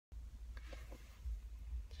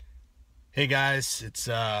Hey guys, it's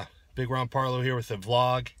Big Ron Partlow here with a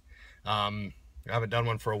vlog. I haven't done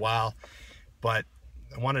one for a while, but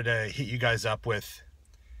I wanted to hit you guys up with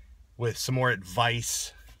some more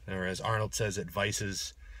advice, or as Arnold says,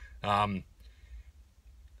 advices. A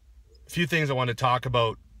few things I want to talk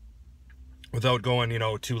about without going,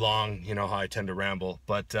 too long. You know how I tend to ramble,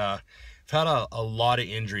 but I've had a lot of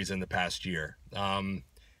injuries in the past year.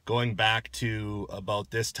 Going back to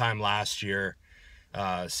about this time last year.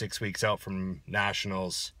 6 weeks out from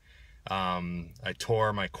nationals, I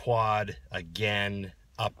tore my quad again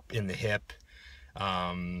up in the hip.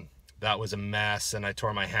 That was a mess, and I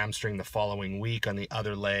tore my hamstring the following week on the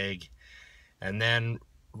other leg. And then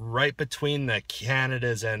right between the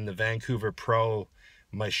Canadas and the Vancouver Pro,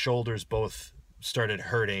 my shoulders both started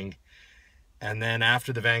hurting. And then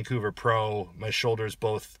after the Vancouver Pro, my shoulders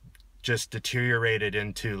both just deteriorated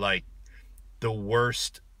into like the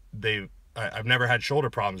worst I've never had shoulder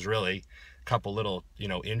problems, really. A couple little,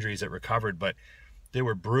 injuries that recovered, but they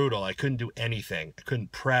were brutal. I couldn't do anything. I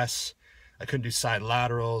couldn't press. I couldn't do side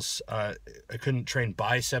laterals. I couldn't train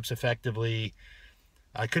biceps effectively.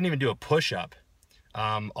 I couldn't even do a push-up.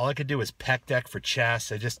 All I could do was pec deck for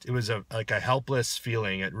chest. It was like a helpless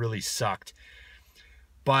feeling. It really sucked.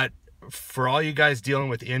 But for all you guys dealing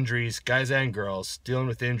with injuries, guys and girls dealing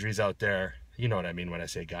with injuries out there, you know what I mean when I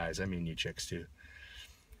say guys. I mean you chicks too.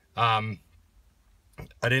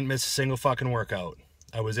 I didn't miss a single fucking workout.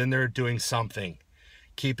 I was in there doing something,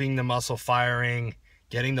 keeping the muscle firing,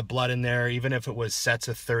 getting the blood in there, even if it was sets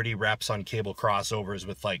of 30 reps on cable crossovers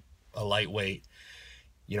with like a lightweight,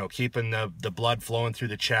 keeping the blood flowing through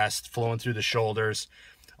the chest, flowing through the shoulders.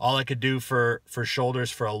 All I could do for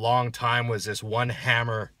shoulders for a long time was this one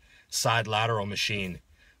hammer side lateral machine,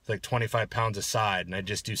 like 25 pounds a side. And I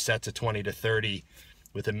just do sets of 20 to 30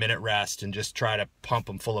 with a minute rest and just try to pump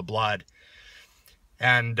them full of blood.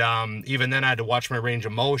 And even then I had to watch my range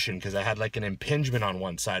of motion because I had like an impingement on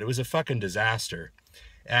one side. It was a fucking disaster.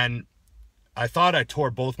 And I thought I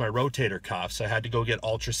tore both my rotator cuffs. I had to go get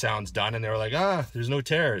ultrasounds done, and they were like, there's no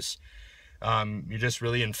tears. You're just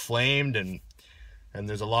really inflamed, and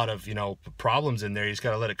there's a lot of, problems in there. You just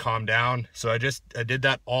got to let it calm down. So I did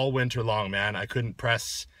that all winter long, man. I couldn't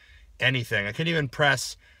press anything. I couldn't even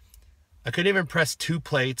press 2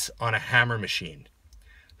 plates on a hammer machine.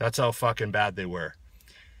 That's how fucking bad they were.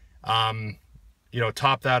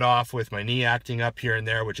 Top that off with my knee acting up here and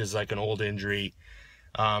there, which is like an old injury.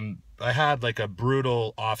 I had like a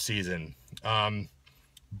brutal off season.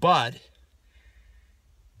 But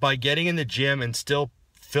by getting in the gym and still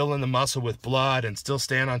filling the muscle with blood and still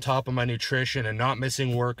staying on top of my nutrition and not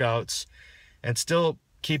missing workouts and still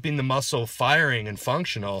keeping the muscle firing and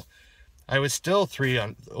functional, I was still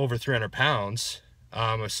over 300 pounds.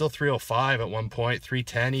 I was still 305 at one point,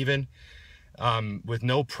 310 even, with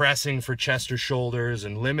no pressing for chest or shoulders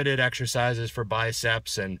and limited exercises for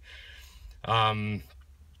biceps. And,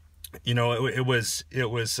 it was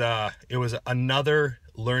another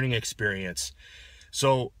learning experience.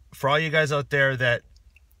 So for all you guys out there that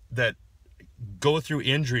go through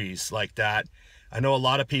injuries like that, I know a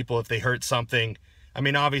lot of people, if they hurt something, I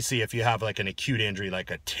mean, obviously if you have like an acute injury, like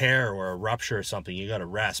a tear or a rupture or something, you got to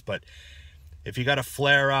rest. But if you got a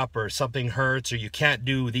flare up or something hurts, or you can't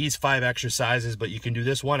do these 5 exercises, but you can do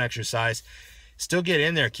this one exercise, still get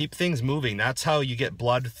in there, keep things moving. That's how you get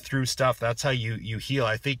blood through stuff. That's how you heal.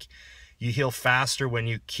 I think you heal faster when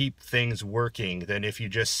you keep things working than if you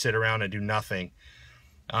just sit around and do nothing.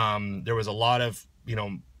 There was a lot of,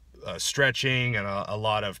 stretching and a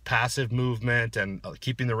lot of passive movement and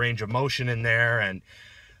keeping the range of motion in there. And,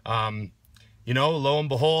 lo and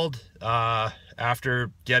behold,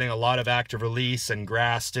 after getting a lot of active release and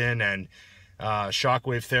Graston and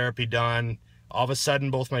shockwave therapy done, all of a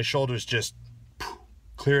sudden both my shoulders just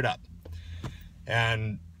cleared up.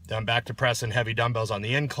 And I'm back to pressing heavy dumbbells on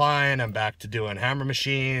the incline. I'm back to doing hammer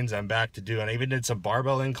machines. I even did some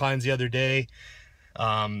barbell inclines the other day.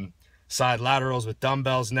 Side laterals with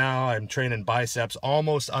dumbbells now. I'm training biceps,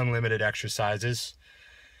 almost unlimited exercises.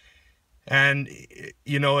 And,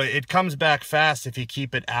 it comes back fast if you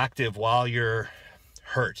keep it active while you're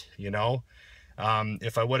hurt,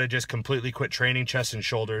 If I would have just completely quit training chest and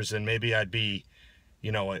shoulders, then maybe I'd be,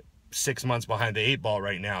 6 months behind the 8 ball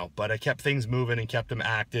right now. But I kept things moving and kept them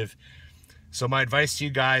active. So my advice to you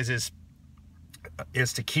guys is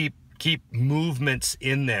to keep movements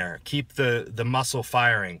in there. Keep the muscle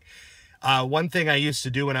firing. One thing I used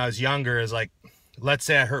to do when I was younger is, like, let's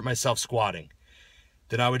say I hurt myself squatting.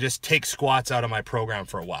 Then I would just take squats out of my program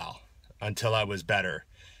for a while until I was better,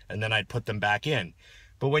 and then I'd put them back in.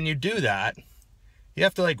 But when you do that, you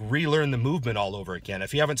have to like relearn the movement all over again.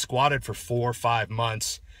 If you haven't squatted for 4 or 5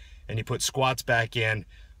 months and you put squats back in,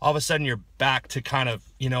 all of a sudden you're back to kind of,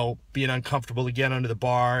 you know, being uncomfortable again under the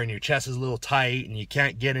bar, and your chest is a little tight and you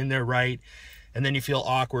can't get in there right. And then you feel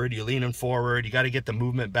awkward, you're leaning forward, you got to get the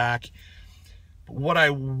movement back. What I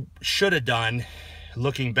should have done,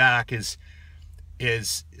 looking back, is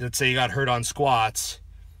let's say you got hurt on squats.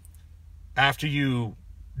 After you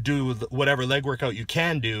do whatever leg workout you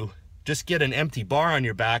can do, just get an empty bar on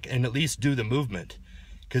your back and at least do the movement,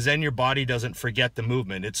 because then your body doesn't forget the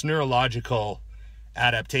movement. It's neurological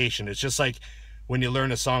adaptation. It's just like when you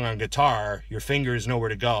learn a song on guitar, your fingers know where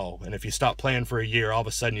to go, and if you stop playing for a year, all of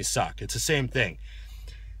a sudden you suck. It's the same thing.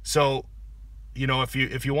 So, you know, if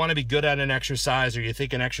you want to be good at an exercise, or you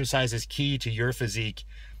think an exercise is key to your physique,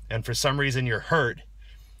 and for some reason you're hurt,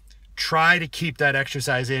 try to keep that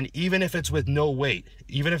exercise in, even if it's with no weight,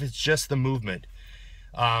 even if it's just the movement.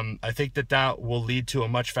 I think that will lead to a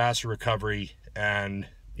much faster recovery, and,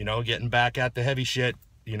 you know, getting back at the heavy shit,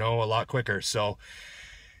 you know, a lot quicker. So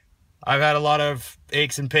I've had a lot of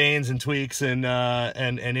aches and pains and tweaks and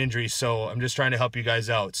injuries, so I'm just trying to help you guys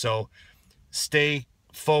out. So stay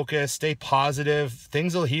focused, stay positive.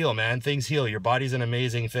 Things will heal, man. Things heal. Your body's an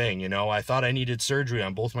amazing thing. You know, I thought I needed surgery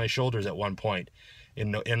on both my shoulders at one point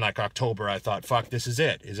in like October. I thought, fuck, this is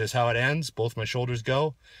it. Is this how it ends? Both my shoulders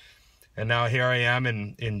go. And now here I am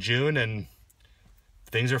in June, and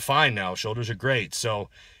things are fine now. Shoulders are great. So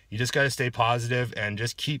you just got to stay positive and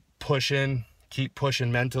just keep pushing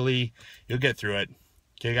mentally. You'll get through it.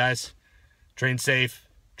 Okay, guys? Train safe,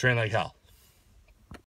 train like hell.